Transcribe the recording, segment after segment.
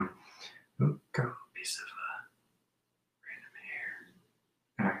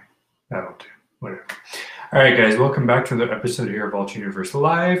All right, guys, welcome back to another episode here of Alt Universe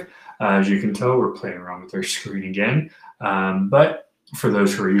Live. As you can tell, we're playing around with our screen again. But for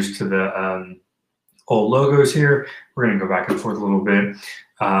those who are used to the old logos here, we're going to go back and forth a little bit.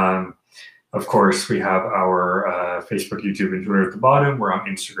 Of course, we have our Facebook, YouTube, and Twitter at the bottom. We're on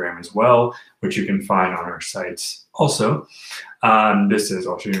Instagram as well, which you can find on our sites also. This is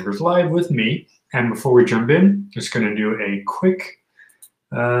Alt Universe Live with me. And before we jump in, just going to do a quick,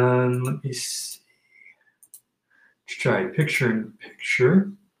 let me see. Let's try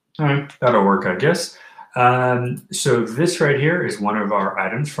picture-in-picture. All right, that'll work, I guess. So this right here is one of our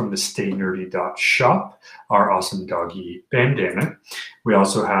items from the StayNerdy.shop, our awesome doggy bandana. We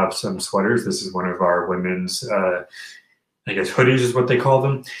also have some sweaters. This is one of our women's, I guess hoodies is what they call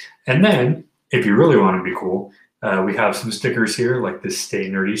them. And then, if you really want to be cool, we have some stickers here, like this Stay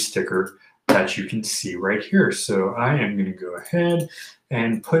Nerdy sticker that you can see right here. So I am going to go ahead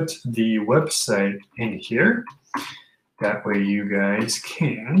and put the website in here. That way you guys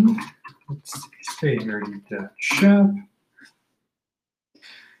can, let's see, StayNerdy.shop.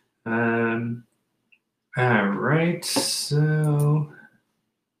 All right, so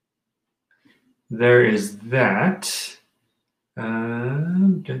there is that. All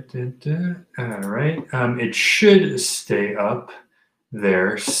right, it should stay up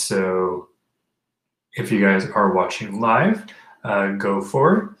there. So if you guys are watching live, go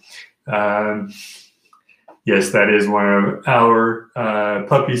for it. Yes, that is one of our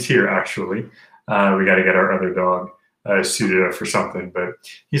puppies here, actually. We got to get our other dog suited up for something, but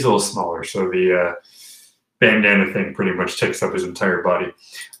he's a little smaller, so the bandana thing pretty much takes up his entire body.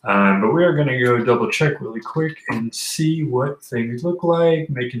 But we are going to go double check really quick and see what things look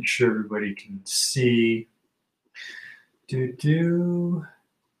like, making sure everybody can see.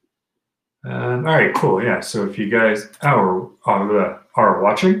 All right, cool. Yeah, so if you guys are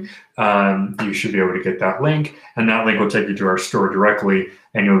watching, you should be able to get that link, and that link will take you to our store directly,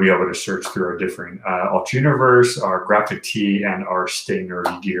 and you'll be able to search through our different Alt Universe, our graphic tee, and our Stay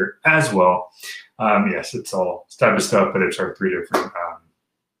Nerdy gear as well. Yes, it's all type of stuff, but it's our three different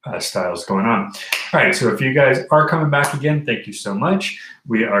styles going on. All right, so if you guys are coming back again, thank you so much.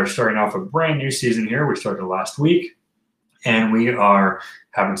 We are starting off a brand new season here. We started last week, and we are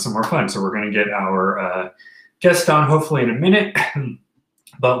having some more fun. So we're going to get our guest on hopefully in a minute,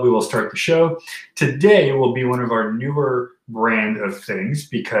 but we will start the show. Today will be one of our newer brand of things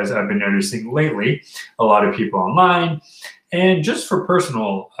because I've been noticing lately a lot of people online, and just for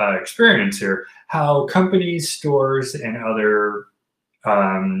personal experience here, how companies, stores, and other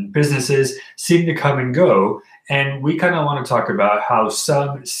businesses seem to come and go. And we kind of want to talk about how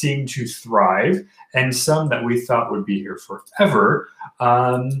some seem to thrive and some that we thought would be here forever,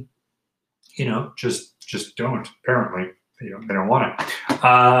 just don't. Apparently, they don't want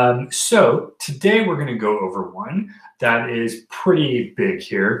it. So today we're going to go over one that is pretty big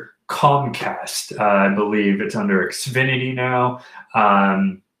here, Comcast. I believe it's under Xfinity now,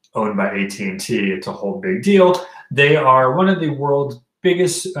 owned by AT&T. It's a whole big deal. They are one of the world's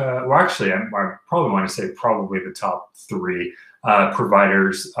biggest, well, actually, I probably want to say probably the top three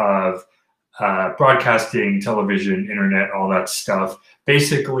providers of broadcasting, television, internet, all that stuff.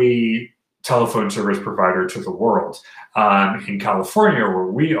 Basically, telephone service provider to the world. In California, where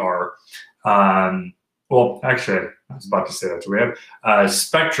we are, well, actually, I was about to say that. So we have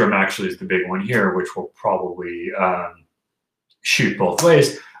Spectrum, actually, is the big one here, which will probably shoot both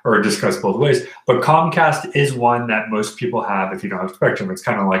ways or discuss both ways. But Comcast is one that most people have if you don't have Spectrum. It's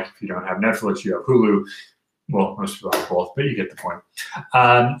kind of like if you don't have Netflix, you have Hulu. Well, most people have both, but you get the point.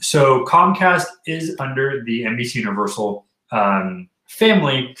 So Comcast is under the NBC Universal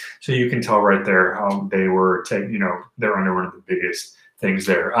family. So you can tell right there how they were, they're under one of the biggest things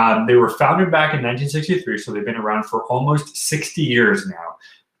there. They were founded back in 1963, so they've been around for almost 60 years now,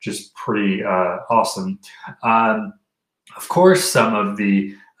 which is pretty awesome. Of course, some of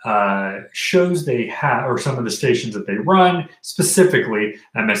the shows they have, or some of the stations that they run, specifically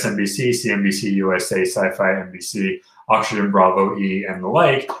MSNBC, CNBC, USA, Sci-Fi, NBC, Oxygen, Bravo, E, and the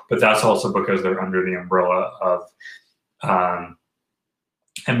like, but that's also because they're under the umbrella of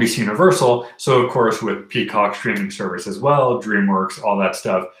NBC Universal. So, of course, with Peacock streaming service as well, DreamWorks, all that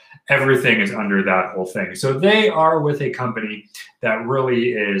stuff, everything is under that whole thing. So they are with a company that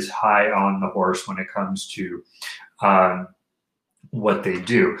really is high on the horse when it comes to what they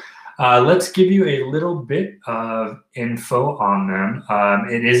do. Let's give you a little bit of info on them.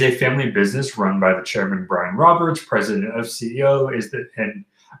 It is a family business run by the chairman, Brian Roberts. President of CEO and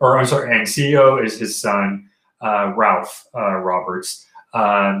CEO is his son, Ralph Roberts.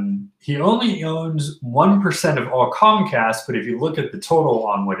 He only owns 1% of all Comcast, but if you look at the total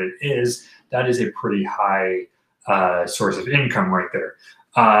on what it is, that is a pretty high source of income right there.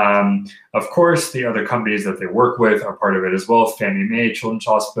 Of course, the other companies that they work with are part of it as well. Fannie Mae, Children's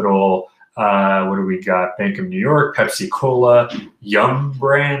Hospital, what do we got? Bank of New York, Pepsi Cola, Yum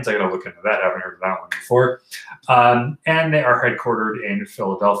Brands. I got to look into that. I haven't heard of that one before. And they are headquartered in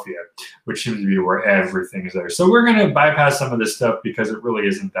Philadelphia, which seems to be where everything is there. So we're going to bypass some of this stuff because it really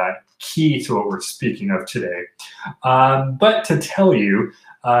isn't that key to what we're speaking of today. But to tell you,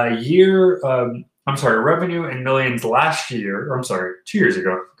 revenue in millions last year, or 2 years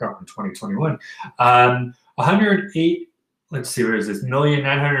ago, I forgot, in 2021, 108. Let's see, what is this?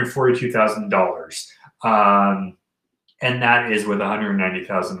 $1,942,000. And that is with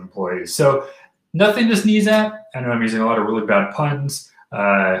 190,000 employees. So nothing to sneeze at. I know I'm using a lot of really bad puns.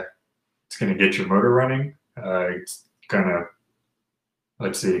 It's going to get your motor running. It's going to,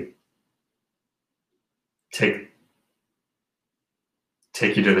 let's see, take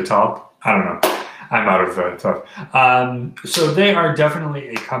you to the top. I don't know. I'm out of stuff. So they are definitely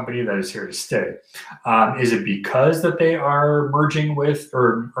a company that is here to stay. Is it because that they are merging with,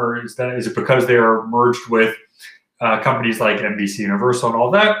 or is it because they are merged with companies like NBC Universal and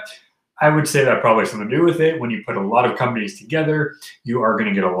all that? I would say that probably has something to do with it. When you put a lot of companies together, you are going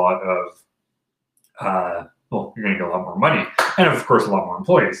to get a lot of, you're going to get a lot more money, and of course, a lot more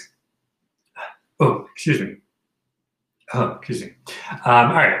employees. Oh, excuse me. All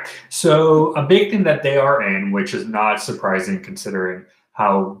right. So a big thing that they are in, which is not surprising considering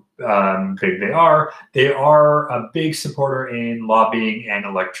how big they are a big supporter in lobbying and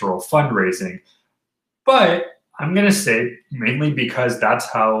electoral fundraising. But I'm going to say mainly because that's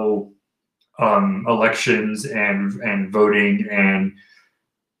how elections and voting and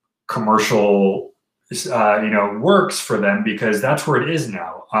commercial, works for them, because that's where it is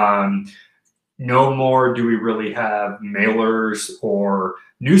now. No more do we really have mailers or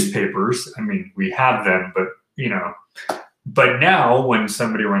newspapers. I mean, we have them, but now when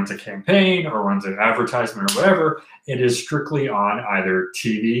somebody runs a campaign or runs an advertisement or whatever, it is strictly on either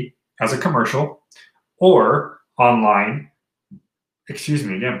TV as a commercial or online,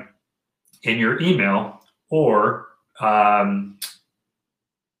 in your email, or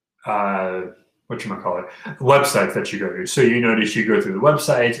websites that you go to. So you notice you go through the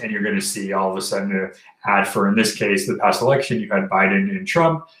websites and you're going to see all of a sudden an ad for, in this case, the past election, you had Biden and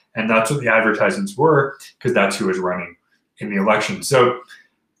Trump, and that's what the advertisements were, because that's who was running in the election. So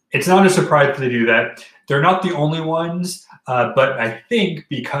it's not a surprise that they do that. They're not the only ones, but I think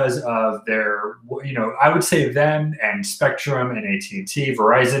because of their, I would say them and Spectrum and AT&T,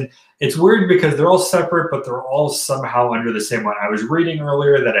 Verizon, it's weird because they're all separate, but they're all somehow under the same one. I was reading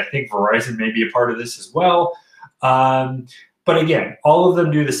earlier that I think Verizon may be a part of this as well. But again, all of them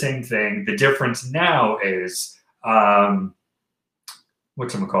do the same thing. The difference now is,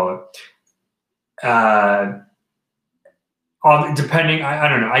 depending, I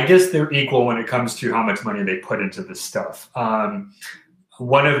don't know, I guess they're equal when it comes to how much money they put into this stuff.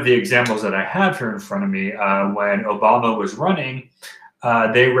 One of the examples that I have here in front of me, when Obama was running,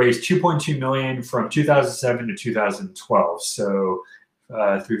 they raised $2.2 million from 2007 to 2012. So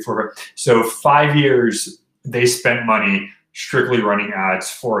 5 years they spent money strictly running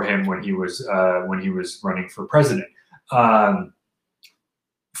ads for him when he was running for president.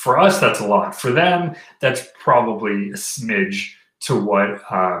 For us, that's a lot. For them, that's probably a smidge to what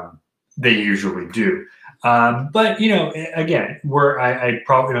they usually do. But again, I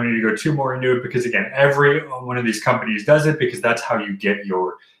probably don't need to go too more into it, because again, every one of these companies does it, because that's how you get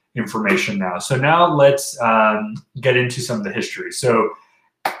your information now. So now let's get into some of the history. So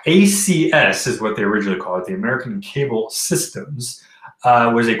ACS is what they originally called it, the American Cable Systems,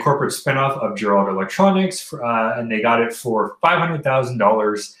 was a corporate spinoff of Gerald Electronics, and they got it for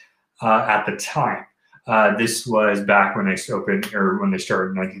 $500,000 at the time. This was back when they opened, or when they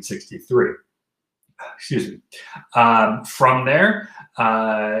started in 1963. Excuse me. From there,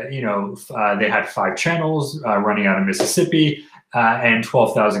 they had 5 channels running out of Mississippi and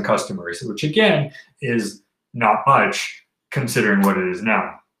 12,000 customers, which again is not much considering what it is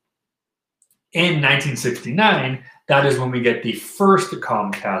now. In 1969, that is when we get the first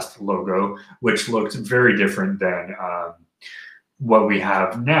Comcast logo, which looked very different than what we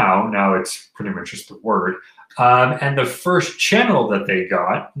have now. Now it's pretty much just the word. And the first channel that they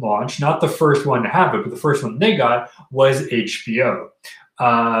got launched, not the first one to have it, but the first one they got was HBO,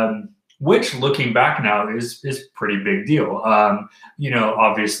 which looking back now is pretty big deal.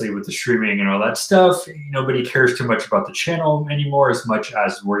 Obviously with the streaming and all that stuff, nobody cares too much about the channel anymore as much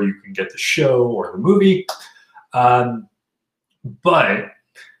as where you can get the show or the movie. But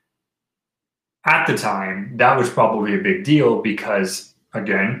at the time, that was probably a big deal, because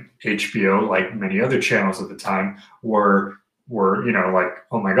again, HBO, like many other channels at the time, were like,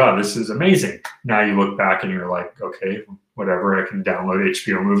 oh my God, this is amazing. Now you look back and you're like, okay, whatever, I can download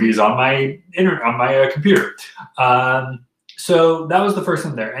HBO movies on my computer. So that was the first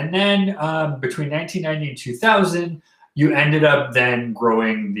one there. And then between 1990 and 2000, you ended up then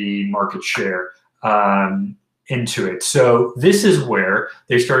growing the market share into it. So this is where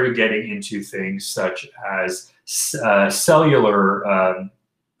they started getting into things such as cellular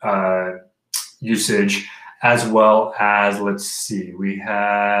usage, as well as, let's see, we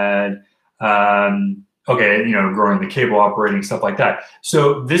had, growing the cable operating, stuff like that.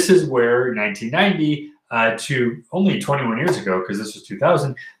 So this is where 1990 to only 21 years ago, because this was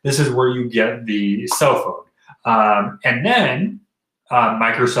 2000, this is where you get the cell phone. And then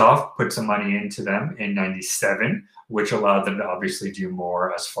Microsoft put some money into them in 97, which allowed them to obviously do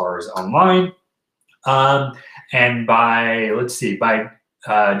more as far as online. And by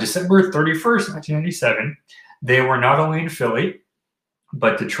December 31st, 1997, they were not only in Philly,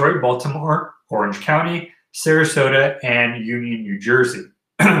 but Detroit, Baltimore, Orange County, Sarasota, and Union, New Jersey.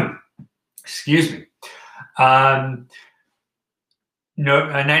 Excuse me. In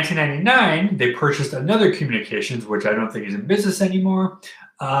 1999, they purchased another communications, which I don't think is in business anymore.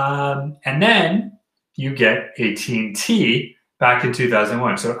 And then you get AT&T back in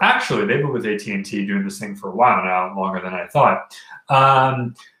 2001. So actually, they've been with AT&T doing this thing for a while now, longer than I thought.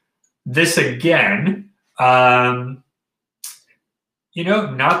 This again, not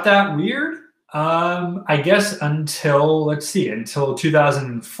that weird. I guess until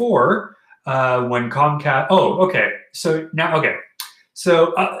 2004, when Comcast. Oh, okay. So now, okay.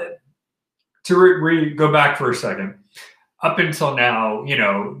 So to go back for a second, up until now,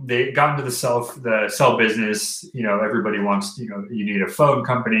 they got into the cell business. Everybody wants, you need a phone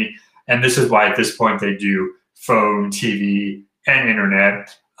company, and this is why at this point they do phone, TV, and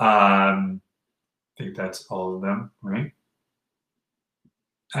internet. I think that's all of them, right?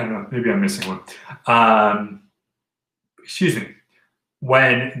 I don't know. Maybe I'm missing one. Excuse me.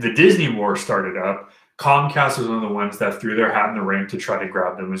 When the Disney War started up, Comcast was one of the ones that threw their hat in the ring to try to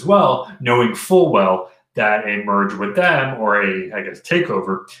grab them as well, knowing full well that a merge with them or a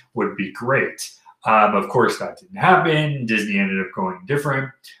takeover would be great. Of course, that didn't happen. Disney ended up going different.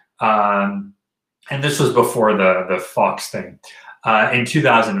 And this was before the Fox thing. In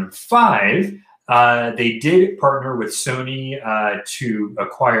 2005, they did partner with Sony to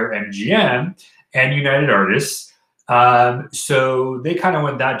acquire MGM and United Artists. So they kind of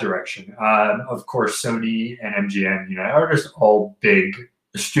went that direction. Of course, Sony and MGM, United Artists, all big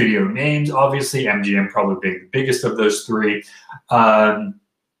studio names. Obviously, MGM probably being the biggest of those three. But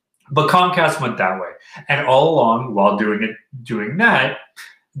Comcast went that way. And all along, while doing that,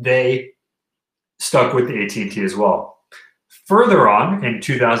 they stuck with the AT&T as well. Further on, in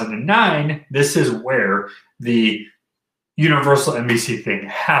 2009, this is where the Universal NBC thing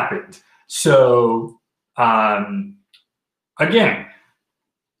happened. So, again,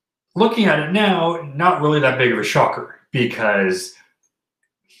 looking at it now, not really that big of a shocker, because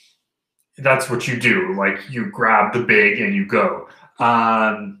that's what you do. Like, you grab the big and you go.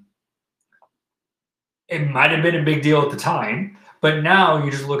 It might have been a big deal at the time, but now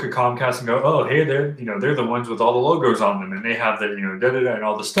you just look at Comcast and go, oh, hey, they're the ones with all the logos on them, and they have the, and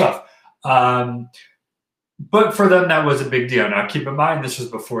all the stuff. But for them, that was a big deal. Now, keep in mind, this was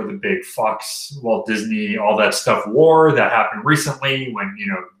before the big Fox, Walt Disney, all that stuff war that happened recently when,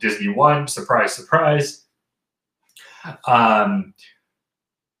 Disney won. Surprise, surprise.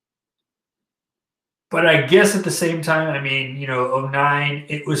 But I guess at the same time, 09,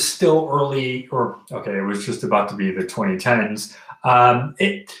 it was still early, it was just about to be the 2010s.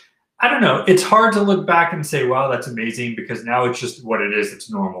 I don't know. It's hard to look back and say, wow, that's amazing, because now it's just what it is. It's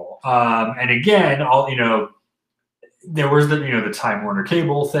normal. And again, there was the Time Warner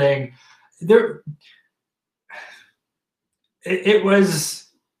Cable thing. There was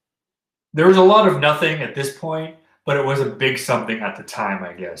a lot of nothing at this point, but it was a big something at the time,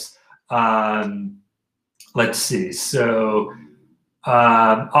 I guess. Let's see. So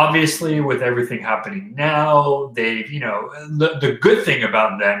obviously, with everything happening now, they've, the good thing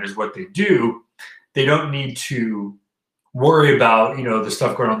about them is what they do. They don't need to worry about, the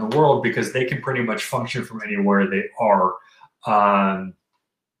stuff going on in the world, because they can pretty much function from anywhere they are,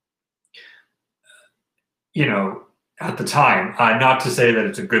 at the time. Not to say that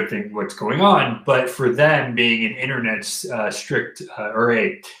it's a good thing what's going on, but for them being an internet strict or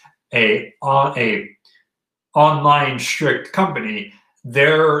a online strict company,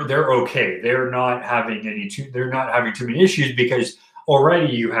 they're okay. They're not having too many issues, because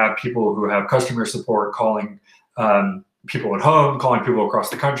already you have people who have customer support calling people at home, calling people across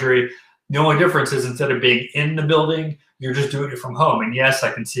the country. The only difference is instead of being in the building, you're just doing it from home. And yes,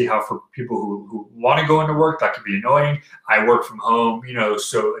 I can see how for people who want to go into work, that could be annoying. I work from home,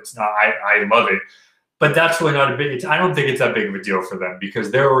 so it's not, I love it. But that's really not a big, I don't think it's that big of a deal for them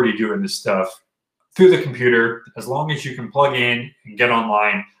because they're already doing this stuff through the computer. As long as you can plug in and get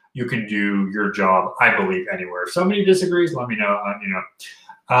online, you can do your job, I believe, anywhere. If somebody disagrees, let me know.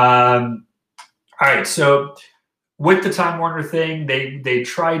 All right, so with the Time Warner thing, they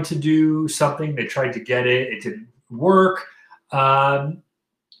tried to do something. They tried to get it. It didn't work. Again,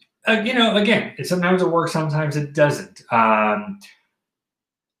 sometimes it works, sometimes it doesn't.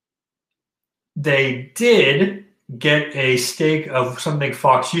 They did get a stake of something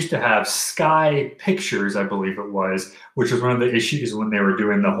Fox used to have, Sky Pictures, I believe it was, which was one of the issues when they were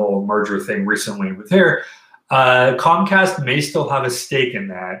doing the whole merger thing recently with her. Comcast may still have a stake in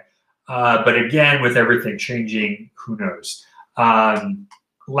that. But again, with everything changing, who knows?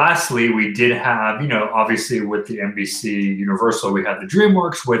 Lastly, we did have, obviously with the NBC Universal, we had the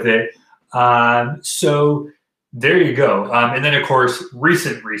DreamWorks with it. So there you go. And then, of course,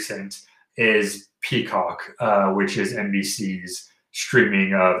 recent is Peacock, which is NBC's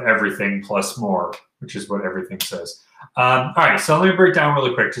streaming of everything plus more, which is what everything says. All right, so let me break down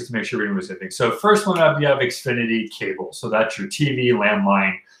really quick just to make sure we didn't miss anything. So first one up, you have Xfinity Cable. So that's your TV,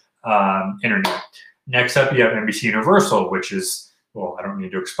 landline, internet. Next up, you have NBC Universal, which is, well, I don't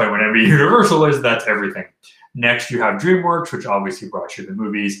need to explain what NBC Universal is. That's everything. Next, you have DreamWorks, which obviously brought you the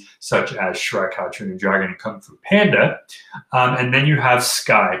movies such as Shrek, How to Train Your Dragon, and Kung Fu Panda. And then you have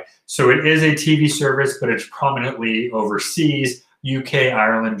Sky. So it is a TV service, but it's prominently overseas: UK,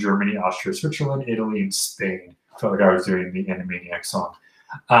 Ireland, Germany, Austria, Switzerland, Italy, and Spain. I felt like I was doing the Animaniacs song.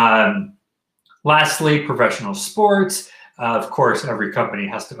 Lastly, professional sports. Of course, every company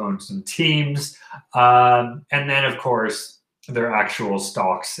has to own some teams. And then, of course, their actual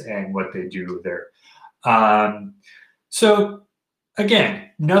stocks and what they do there. So, again,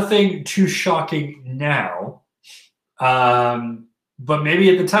 nothing too shocking now. But maybe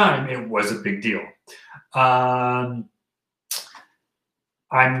at the time, it was a big deal. I'm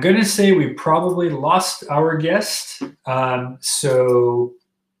going to say we probably lost our guest. So,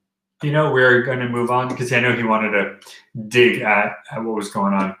 we're going to move on because I know he wanted to dig at what was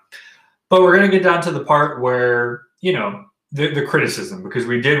going on. But we're going to get down to the part where, the criticism, because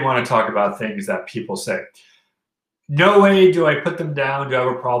we did want to talk about things that people say. No way do I put them down. Do I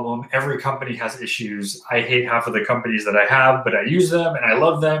have a problem? Every company has issues. I hate half of the companies that I have, but I use them and I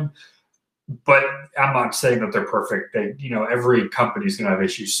love them. But I'm not saying that they're perfect. Every company is going to have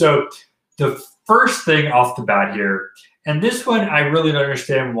issues. So the first thing off the bat here, and this one I really don't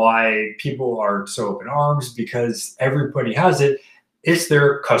understand why people are so open arms, because everybody has it. It's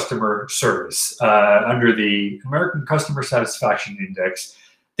their customer service. Under the American Customer Satisfaction Index,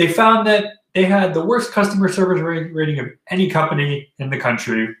 they found that they had the worst customer service rating of any company in the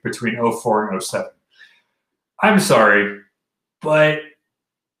country between 2004 and 2007. I'm sorry, but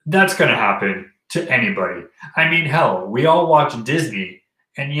that's going to happen to anybody. I mean, hell, we all watch Disney,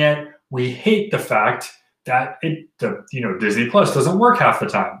 and yet we hate the fact that Disney Plus doesn't work half the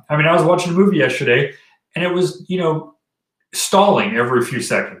time. I mean, I was watching a movie yesterday, and it was, stalling every few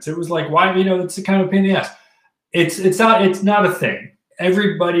seconds. It was like, why? It's a kind of pain in the ass. It's not a thing.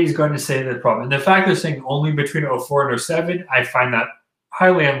 Everybody's going to say that problem. And the fact they're saying only between 2004 and 2007, I find that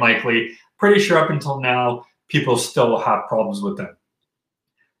highly unlikely. Pretty sure up until now, people still have problems with them.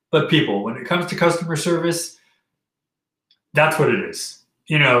 But people, when it comes to customer service, that's what it is.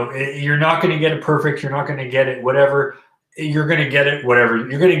 You're not going to get it perfect. You're not going to get it whatever. You're going to get it whatever.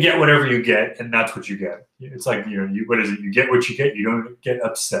 You're going to get whatever you get, and that's what you get. It's like, what is it? You get what you get. You don't get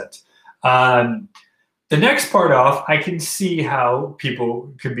upset. The next part off, I can see how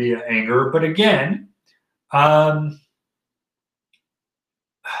people could be in anger. But again, well,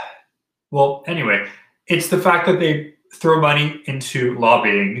 anyway, it's the fact that they throw money into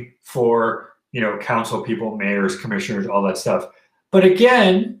lobbying for, council people, mayors, commissioners, all that stuff. But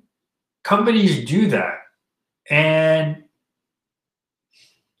again, companies do that. And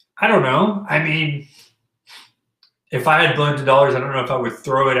I don't know. I mean, if I had billions of dollars, I don't know if I would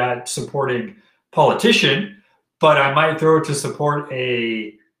throw it at supporting politician, but I might throw it to support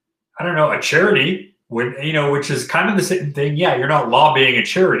a charity, which is kind of the same thing. Yeah, you're not lobbying a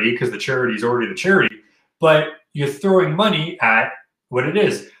charity because the charity is already the charity, but you're throwing money at what it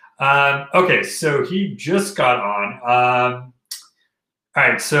is. Okay, so he just got on. All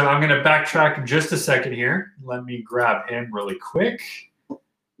right, so I'm going to backtrack just a second here. Let me grab him really quick.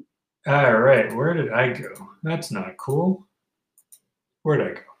 All right, where did I go? That's not cool. Where did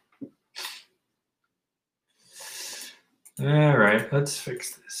I go? All right, let's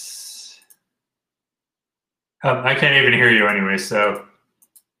fix this. I can't even hear you anyway, so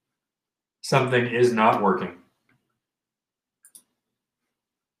something is not working.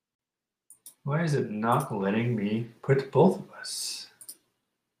 Why is it not letting me put both of us?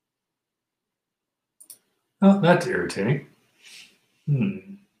 Oh, that's irritating.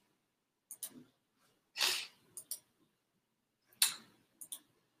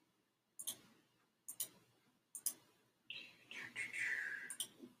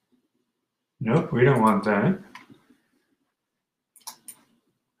 Nope, we don't want that.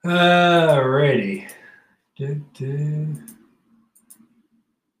 Alrighty.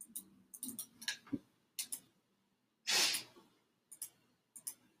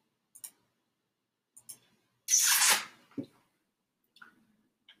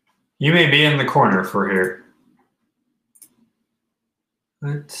 You may be in the corner for here.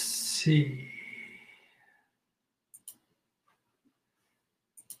 Let's see.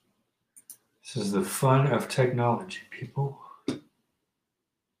 This is the fun of technology, people.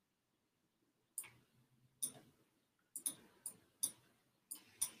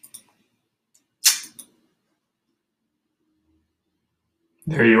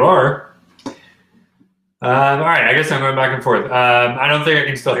 There you are. All right, I guess I'm going back and forth. I don't think I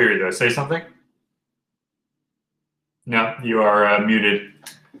can still hear you, though. Say something. No, you are muted.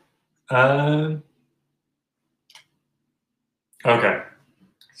 Okay.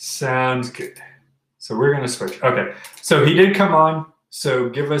 Sounds good. So we're going to switch. Okay. So he did come on. So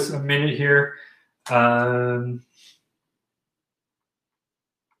give us a minute here.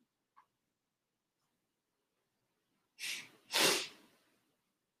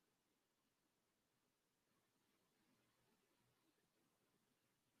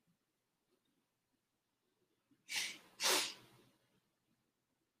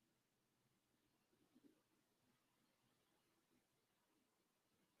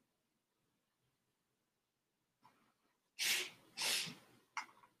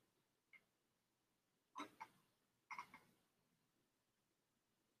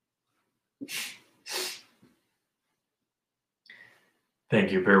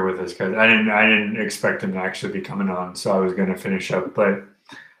 Thank you. Bear with us, guys. I didn't expect him to actually be coming on, so I was going to finish up, but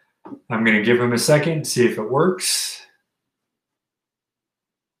I'm going to give him a second, see if it works.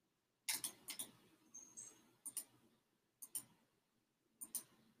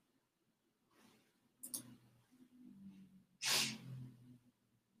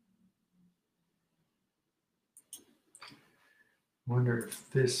 Wonder if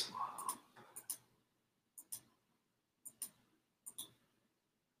this one.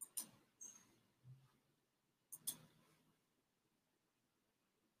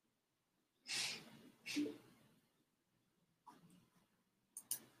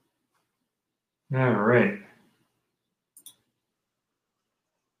 All right.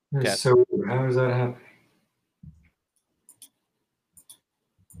 Yeah. So how is that happening?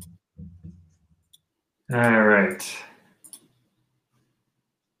 All right.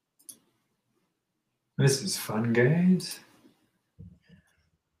 This is fun, guys.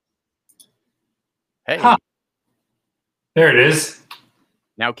 Hey. Ha! There it is.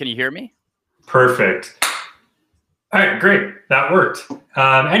 Now can you hear me? Perfect. All right, great. That worked.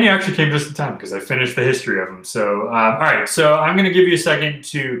 And you actually came just in time because I finished the history of them. So, all right. So I'm going to give you a second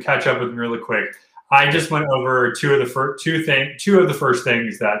to catch up with me really quick. I just went over two of the first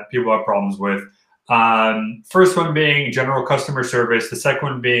things that people have problems with. First one being general customer service. The second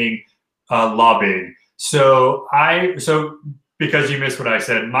one being lobbying. So because you missed what I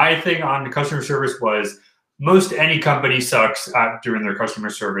said, my thing on the customer service was most any company sucks at doing their customer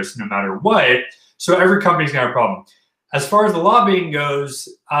service no matter what. So every company's gonna have a problem. As far as the lobbying goes,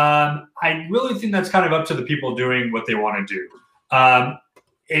 I really think that's kind of up to the people doing what they want to do.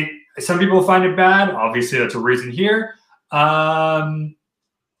 Some people find it bad. Obviously, that's a reason here. I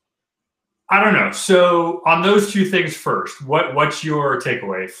don't know. So on those two things first, what's your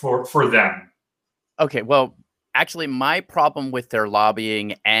takeaway for them? Okay, well, actually, my problem with their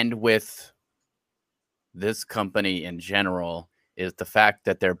lobbying and with this company in general is the fact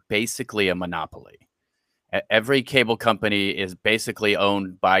that they're basically a monopoly. Every cable company is basically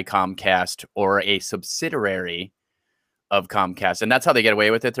owned by Comcast or a subsidiary of Comcast. And that's how they get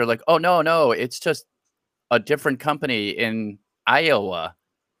away with it. They're like, oh, no, it's just a different company in Iowa.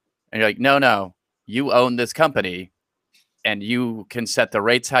 And you're like, no, you own this company and you can set the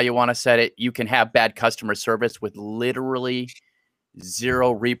rates how you want to set it. You can have bad customer service with literally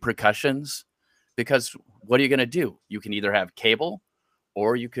zero repercussions because what are you going to do? You can either have cable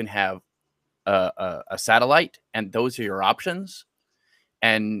or you can have a satellite, and those are your options.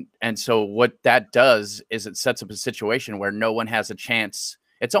 And so what that does is it sets up a situation where no one has a chance.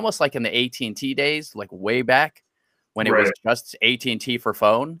 It's almost like in the AT&T days, like way back when it was just AT&T for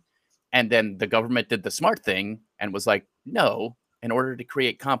phone. And then the government did the smart thing and was like, no, in order to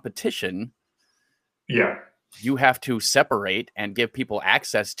create competition, you have to separate and give people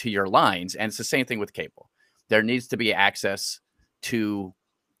access to your lines. And it's the same thing with cable. There needs to be access to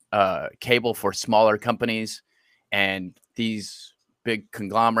cable for smaller companies, and these big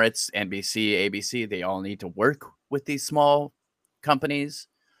conglomerates, NBC, ABC, they all need to work with these small companies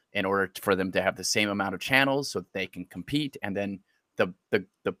in order for them to have the same amount of channels so that they can compete. And then the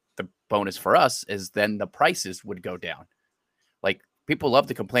bonus for us is then the prices would go down. Like, people love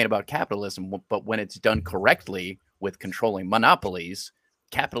to complain about capitalism, but when it's done correctly with controlling monopolies,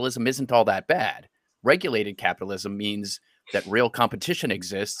 capitalism isn't all that bad. Regulated capitalism means that real competition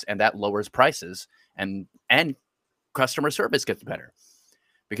exists, and that lowers prices, and customer service gets better.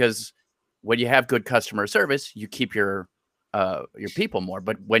 Because when you have good customer service, you keep your people more.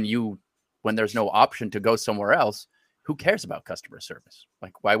 But when there's no option to go somewhere else, who cares about customer service?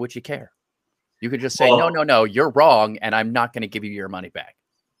 Like, why would you care? You could just say, no, you're wrong, and I'm not going to give you your money back.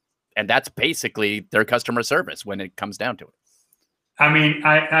 And that's basically their customer service when it comes down to it. I mean,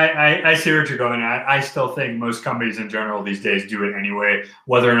 I see what you're going at. I still think most companies in general these days do it anyway,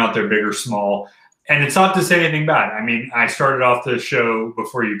 whether or not they're big or small. And it's not to say anything bad. I mean, I started off the show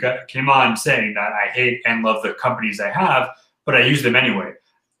before you came on saying that I hate and love the companies I have, but I use them anyway.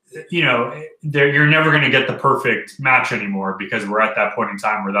 You know, you're never going to get the perfect match anymore because we're at that point in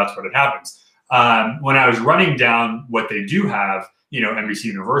time where that's what it happens. When I was running down what they do have, you know, NBC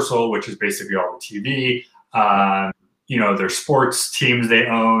Universal, which is basically all the TV, you know, their sports teams they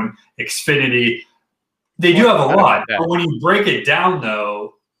own, Xfinity. They do have a lot, but when you break it down,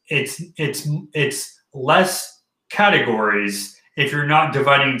 though, it's less categories if you're not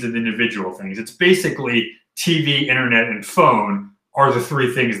dividing into the individual things. It's basically TV, internet, and phone are the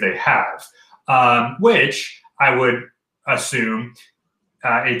three things they have, which I would assume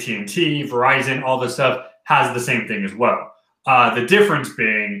AT&T, Verizon, all this stuff has the same thing as well. The difference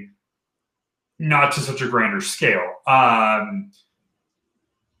being not to such a grander scale.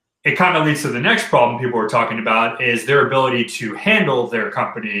 It kind of leads to the next problem people are talking about is their ability to handle their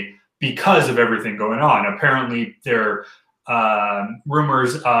company because of everything going on. Apparently, there are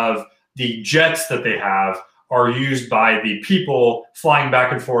rumors of the jets that they have are used by the people flying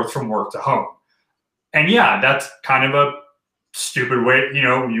back and forth from work to home. And yeah, that's kind of a stupid way,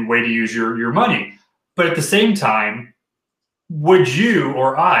 way to use your money. But at the same time, would you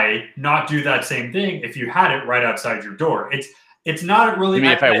or I not do that same thing if you had it right outside your door? It's not really. You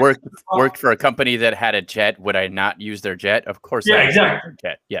mean if I worked for a company that had a jet, would I not use their jet? Of course. Yeah, exactly.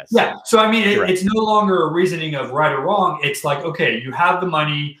 Jet. Yes. Yeah. So I mean, it's no longer a reasoning of right or wrong. It's like, okay, you have the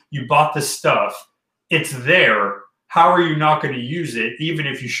money, you bought this stuff, it's there. How are you not going to use it, even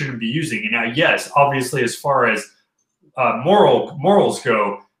if you shouldn't be using it? Now, yes, obviously, as far as morals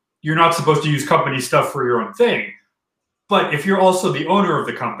go, you're not supposed to use company stuff for your own thing. But if you're also the owner of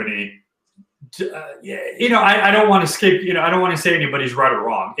the company, I don't want to skip. I don't want to say anybody's right or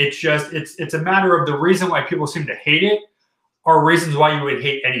wrong. It's just it's a matter of the reason why people seem to hate it are reasons why you would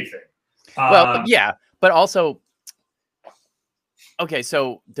hate anything. Well, yeah, but also, okay.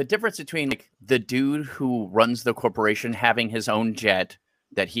 So the difference between like the dude who runs the corporation having his own jet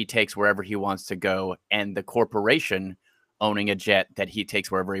that he takes wherever he wants to go, and the corporation owning a jet that he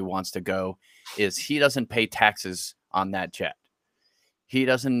takes wherever he wants to go, is he doesn't pay taxes on that jet. He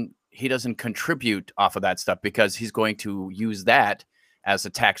doesn't contribute off of that stuff because he's going to use that as a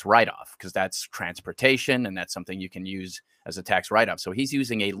tax write-off because that's transportation and that's something you can use as a tax write-off. So he's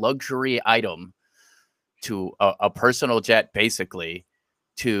using a luxury item to a personal jet basically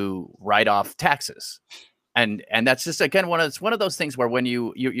to write off taxes. And that's just, again, one of those things where when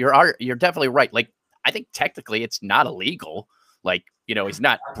you're definitely right. Like, I think technically it's not illegal. Like, he's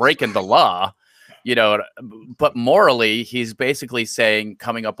not breaking the law. But morally, he's basically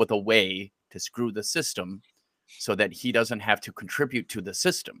coming up with a way to screw the system so that he doesn't have to contribute to the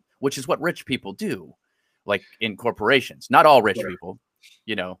system, which is what rich people do, like in corporations. Not all rich people,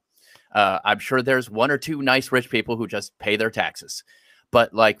 I'm sure there's one or two nice rich people who just pay their taxes.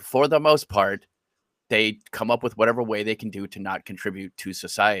 But like for the most part, they come up with whatever way they can do to not contribute to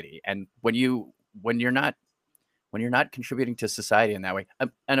society. And when you're not contributing to society in that way,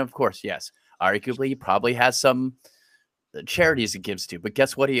 and of course, yes, arguably, he probably has some charities he gives to, but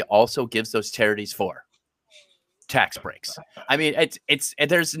guess what? He also gives those charities for tax breaks. I mean,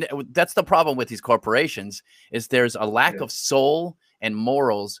 that's the problem with these corporations is there's a lack of soul and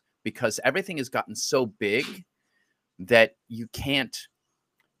morals because everything has gotten so big that you can't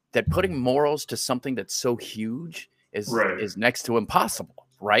that putting morals to something that's so huge is next to impossible,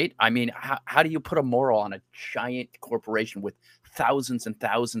 right? I mean, how do you put a moral on a giant corporation with thousands and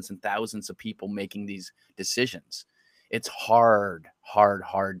thousands and thousands of people making these decisions? It's hard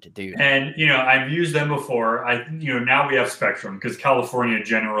to do. And, you know, I've used them before. Now we have Spectrum because California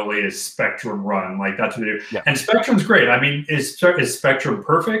generally is Spectrum run. Like that's what they do. Yeah. And Spectrum's great. I mean, is Spectrum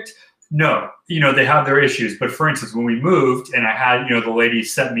perfect? No, you know, they have their issues. But for instance, when we moved and I had, you know, the lady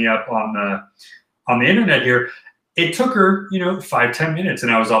set me up on the internet here, it took her, you know, 5-10 minutes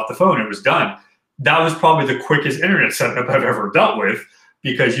and I was off the phone. It was done. That was probably the quickest internet setup I've ever dealt with,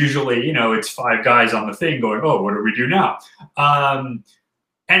 because usually, you know, it's 5 guys on the thing going, oh, what do we do now? And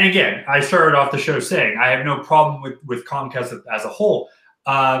again, I started off the show saying I have no problem with Comcast as a whole.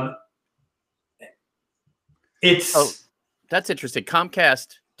 That's interesting.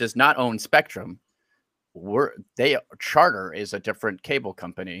 Comcast does not own Spectrum. Charter is a different cable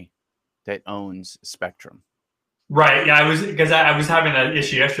company that owns Spectrum. Right. Yeah, I was having that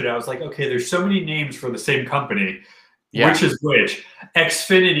issue yesterday. I was like, okay, there's so many names for the same company. Yeah. Which is which?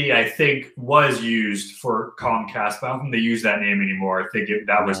 Xfinity, I think, was used for Comcast, but I don't think they use that name anymore. I think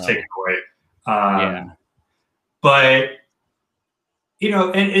that was taken away. But you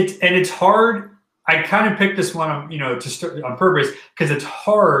know, and it's hard. I kind of picked this one, you know, to start on purpose because it's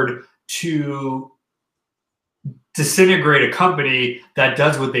hard to disintegrate a company that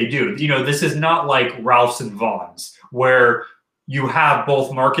does what they do. You know, this is not like Ralph's and Vaughn's where you have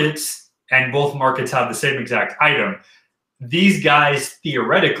both markets and both markets have the same exact item. These guys,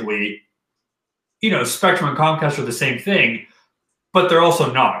 theoretically, you know, Spectrum and Comcast are the same thing, but they're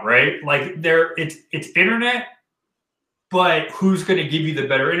also not, right? Like it's internet, but who's going to give you the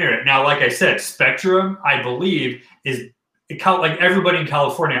better internet? Now, like I said, Spectrum, I believe, is like everybody in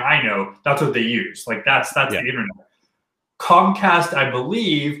California I know, that's what they use. Like that's the internet. Comcast, I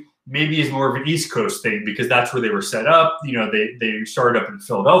believe, maybe is more of an East Coast thing because that's where they were set up. You know, they started up in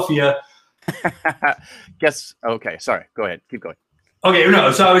Philadelphia. Okay, sorry, go ahead, keep going. Okay,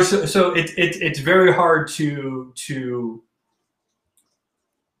 no, so it's very hard to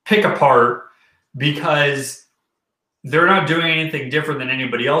pick apart because they're not doing anything different than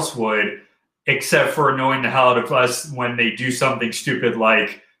anybody else would, except for annoying the hell out of us when they do something stupid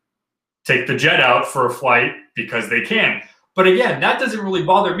like take the jet out for a flight because they can. But again, that doesn't really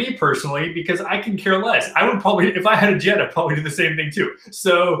bother me personally because I can care less. I would probably, if I had a jet, I'd probably do the same thing too.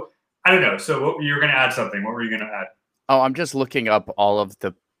 So I don't know. So you're going to add something. What were you going to add? Oh, I'm just looking up all of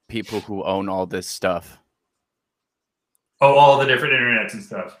the people who own all this stuff. Oh, all the different internets and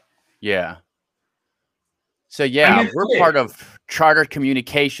stuff. Yeah. So yeah, we're part of Charter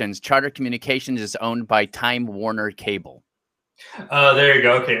Communications. Charter Communications is owned by Time Warner Cable. There you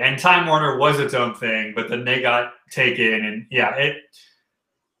go. Okay, and Time Warner was its own thing, but then they got taken, and yeah,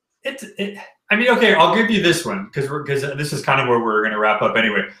 it. I mean, okay, I'll give you this one because this is kind of where we're going to wrap up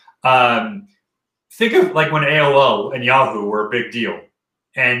anyway. Think of like when AOL and Yahoo were a big deal,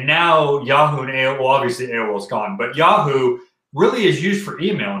 and now Yahoo and AOL, well, obviously AOL's gone, but Yahoo really is used for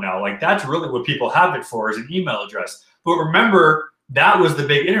email now. Like that's really what people have it for, is an email address. But remember, that was the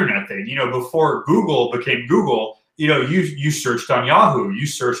big internet thing. You know, before Google became Google, you know, you searched on Yahoo, you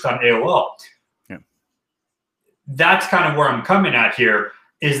searched on AOL. Yeah. That's kind of where I'm coming at here.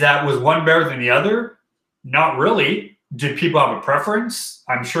 Is that, was one better than the other? Not really. Did people have a preference?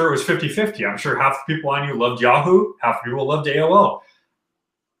 I'm sure it was 50-50. I'm sure half the people I knew loved Yahoo, half the people loved AOL.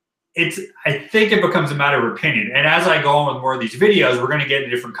 I think it becomes a matter of opinion. And as I go on with more of these videos, we're going to get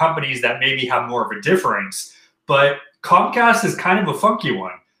into different companies that maybe have more of a difference. But Comcast is kind of a funky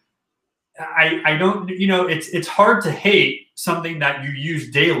one. I don't, you know, it's hard to hate something that you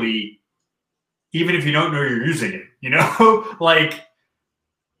use daily, even if you don't know you're using it, you know? Like,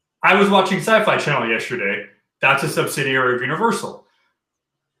 I was watching Sci-Fi Channel yesterday. That's a subsidiary of Universal.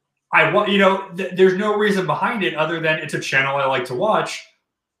 You know, there's no reason behind it other than it's a channel I like to watch,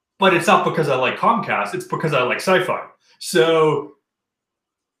 but it's not because I like Comcast. It's because I like sci-fi. So,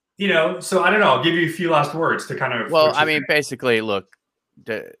 you know, so I don't know. I'll give you a few last words to kind of. Well, I mean, basically, look,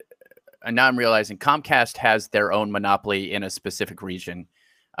 and now I'm realizing Comcast has their own monopoly in a specific region,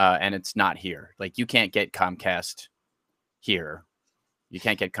 and it's not here. Like, you can't get Comcast here. You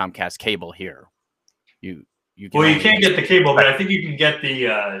can't get Comcast cable here. You can't get the cable, but I think you can get the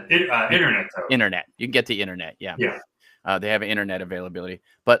internet. Though. Internet. You can get the internet. Yeah. Yeah. They have internet availability,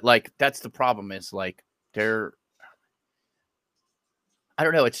 but like that's the problem. Is like I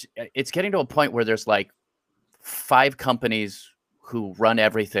don't know. It's getting to a point where there's like 5 companies who run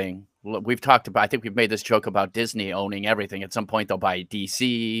everything. We've talked about. I think we've made this joke about Disney owning everything. At some point, they'll buy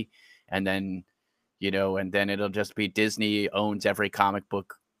DC, and then, you know, and then it'll just be Disney owns every comic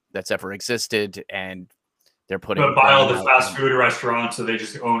book that's ever existed, and they're putting But buy all the out fast food restaurants, so they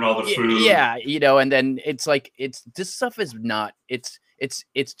just own all the food. Yeah, and then it's like this stuff is not it's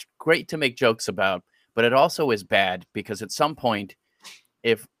great to make jokes about, but it also is bad because at some point,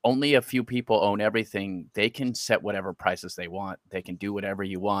 if only a few people own everything, they can set whatever prices they want. They can do whatever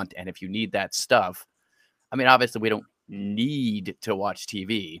you want, and if you need that stuff, I mean, obviously we don't need to watch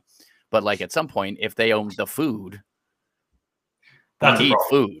TV, but like at some point, if they own the food, we need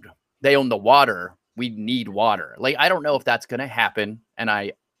food. They own the water. We need water. Like, I don't know if that's going to happen. And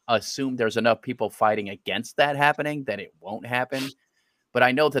I assume there's enough people fighting against that happening that it won't happen. But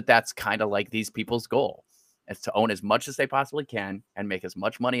I know that that's kind of like these people's goal. It's to own as much as they possibly can and make as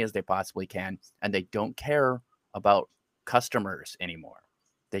much money as they possibly can. And they don't care about customers anymore.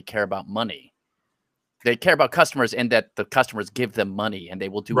 They care about money. They care about customers in that the customers give them money and they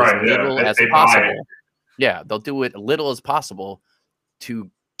will do as little as possible. Yeah, they'll do it little as possible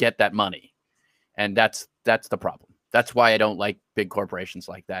to get that money. And that's the problem. That's why I don't like big corporations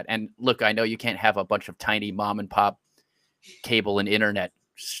like that. And look, I know you can't have a bunch of tiny mom and pop cable and internet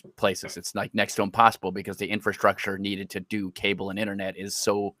places. It's like next to impossible because the infrastructure needed to do cable and internet is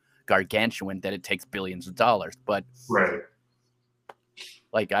so gargantuan that it takes billions of dollars. But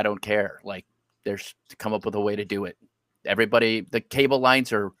like, I don't care. Like, there's to come up with a way to do it. Everybody, the cable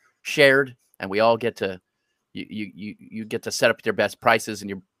lines are shared, and we all get to you get to set up your best prices and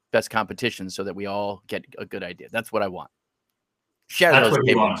your best competition so that we all get a good idea. That's what I want. Share That's those what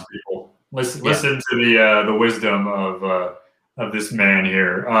you want, people. Listen to the wisdom of this man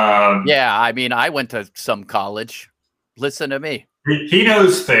here. Yeah, I mean, I went to some college. Listen to me. He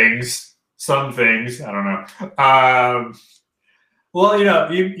knows things, some things. I don't know. Well,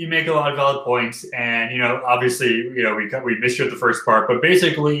 you make a lot of valid points, and obviously, we missed you at the first part, but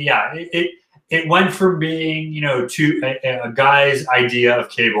basically, yeah, it went from being to a guy's idea of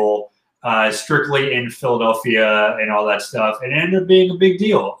cable, strictly in Philadelphia and all that stuff, and it ended up being a big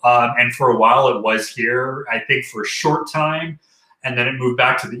deal. And for a while, it was here, I think, for a short time, and then it moved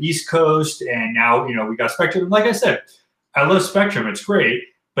back to the East Coast, and now we got Spectrum. And like I said, I love Spectrum; it's great,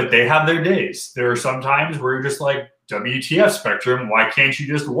 but they have their days. There are some times where you're just like, WTF, Spectrum, why can't you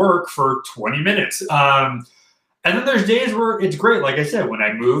just work for 20 minutes? And then there's days where it's great. Like I said, when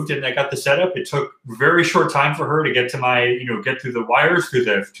I moved and I got the setup, it took a very short time for her to get to my, get through the wires, to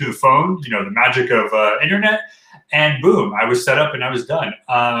the phone, the magic of internet, and boom, I was set up and I was done.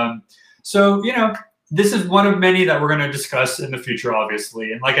 So, this is one of many that we're going to discuss in the future,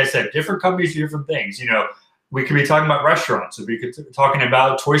 obviously. And like I said, different companies do different things. We could be talking about restaurants. We could be talking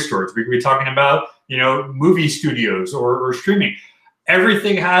about toy stores. We could be talking about, movie studios or streaming.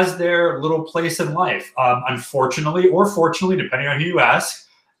 Everything has their little place in life. Unfortunately or fortunately, depending on who you ask,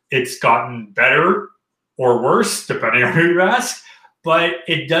 it's gotten better or worse, depending on who you ask. But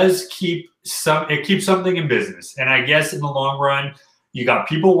it does keeps something in business. And I guess in the long run, you got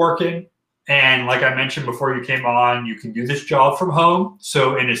people working. And like I mentioned before you came on, you can do this job from home.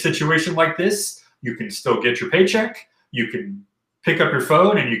 So in a situation like this, you can still get your paycheck. You can pick up your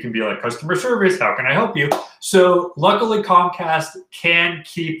phone and you can be like, customer service, how can I help you? So luckily Comcast can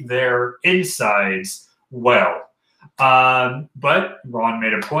keep their insides well. But Ron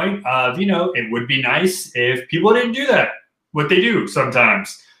made a point of, it would be nice if people didn't do that, what they do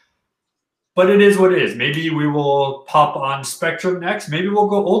sometimes. But it is what it is. Maybe we will pop on Spectrum next. Maybe we'll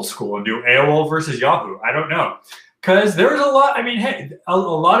go old school and do AOL versus Yahoo. I don't know. Because there's a lot, hey, a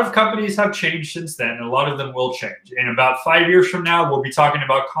lot of companies have changed since then. And a lot of them will change. In about 5 years from now, we'll be talking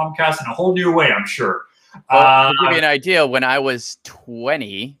about Comcast in a whole new way, I'm sure. Well, to give you an idea, when I was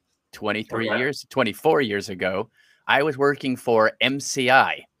 24 years ago, I was working for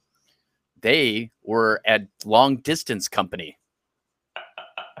MCI. They were a long-distance company.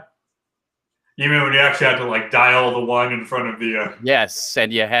 You mean when you actually had to dial the one in front of the... Yes,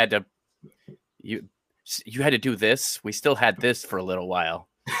 and you had to... You had to do this. We still had this for a little while.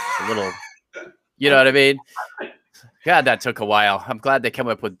 You know what I mean? God, that took a while. I'm glad they came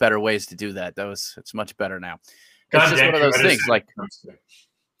up with better ways to do that. It's much better now. It's just one of those things.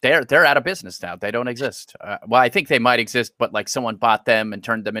 They're out of business now. They don't exist. Well, I think they might exist, but someone bought them and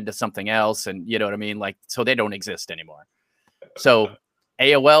turned them into something else, and you know what I mean. So they don't exist anymore. So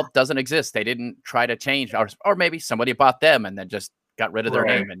AOL doesn't exist. They didn't try to change, or maybe somebody bought them and then just got rid of their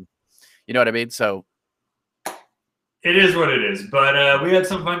name, and you know what I mean. So. It is what it is, but we had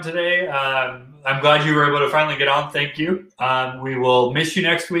some fun today. I'm glad you were able to finally get on. Thank you. We will miss you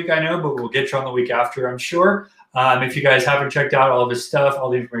next week, I know, but we'll get you on the week after, I'm sure. If you guys haven't checked out all of his stuff, all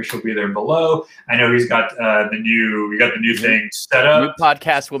the information will be there below. I know he's got the new thing set up. New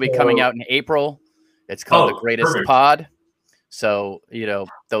podcast will be coming out in April. It's called The Greatest Pod. So,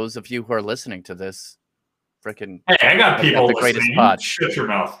 those of you who are listening to this, freaking, Hey, I got people the greatest listening. spot. Shut your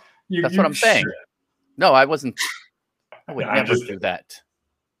mouth. That's what I'm saying. No, I wasn't. I would never do that.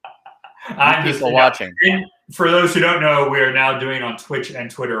 I'm people just watching. And for those who don't know, we are now doing on Twitch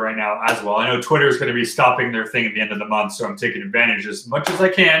and Twitter right now as well. I know Twitter is going to be stopping their thing at the end of the month, so I'm taking advantage as much as I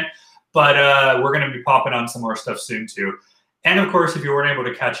can. But we're going to be popping on some more stuff soon too. And of course, if you weren't able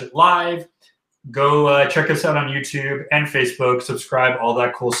to catch it live, go check us out on YouTube and Facebook. Subscribe, all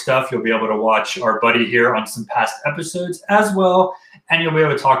that cool stuff. You'll be able to watch our buddy here on some past episodes as well, and you'll be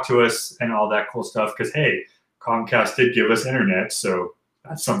able to talk to us and all that cool stuff. Because hey, Comcast did give us internet, so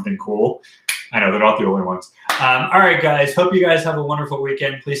that's something cool. I know they're not the only ones. All right, guys. Hope you guys have a wonderful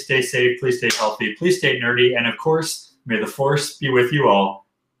weekend. Please stay safe. Please stay healthy. Please stay nerdy. And of course, may the force be with you all.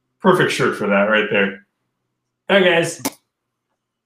 Perfect shirt for that right there. Bye, guys.